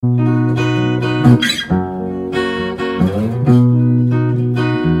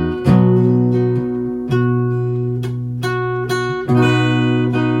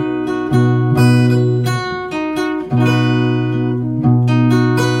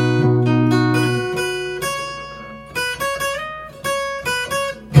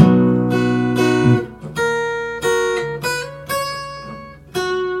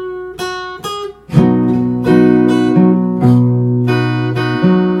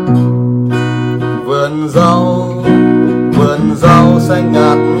Vườn rau xanh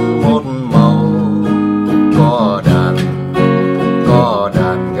ngát một màu, có đàn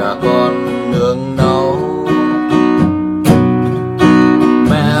gà con nương náu.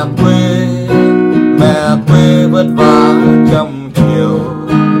 Mẹ quê vất vả trăm chiều,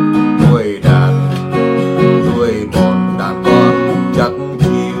 nuôi một đàn con chắc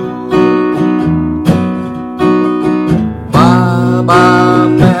chiu. Ba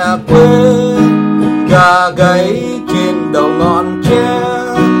mẹ quê gà gáy trên đầu ngọn tre.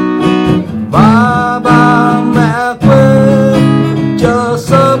 Ba mẹ quê chờ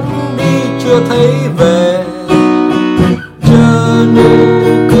sớm đi chưa thấy về, chờ nụ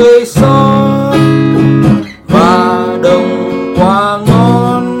cười xót và đồng qua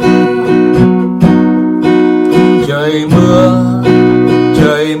ngon. Trời mưa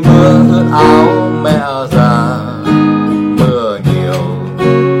ướt áo mẹ già, mưa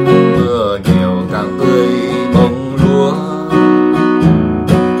nhiều càng tươi bông lúa.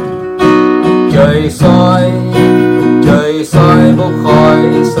 Trời soi bốc khói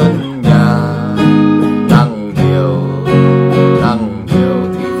sân nhà, nắng nhiều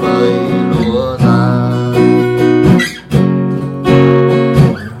thì phơi lúa ra.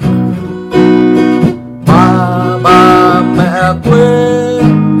 Ba mẹ quê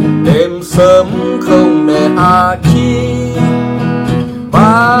đêm sớm không để hà chi.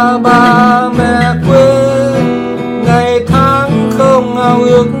 Ba mẹ quê ngày tháng không ao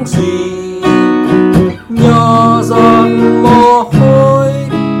ước gì, nhỏ giọt mồ hôi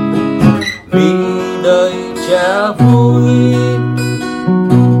vì đời trẻ vui.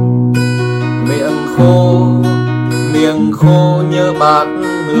 Miệng khô nhớ bát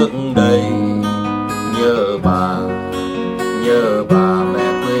nước đầy, nhớ bà mẹ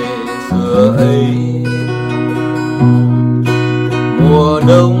quê xưa ấy. Mùa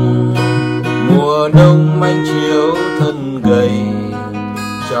đông manh chiếu thân gầy,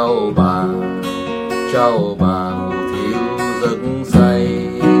 cháu bà